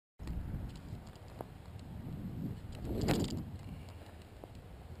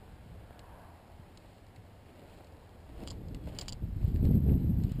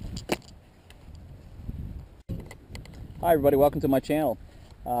Hi everybody, welcome to my channel.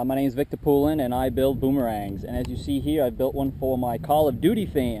 My name is Victor Poulin and I build boomerangs, and as you see here I built one for my Call of Duty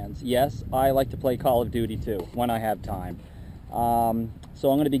fans. Yes, I like to play Call of Duty too when I have time. So I'm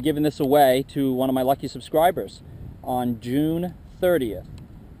going to be giving this away to one of my lucky subscribers on June 30th.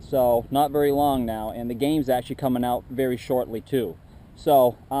 So not very long now, and the game's actually coming out very shortly too.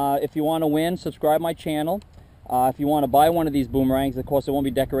 So if you want to win, subscribe my channel. If you want to buy one of these boomerangs, of course it won't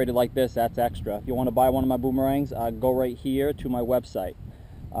be decorated like this, that's extra. If you want to buy one of my boomerangs, go right here to my website.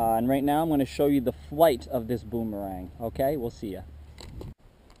 And right now I'm going to show you the flight of this boomerang. Okay, we'll see ya.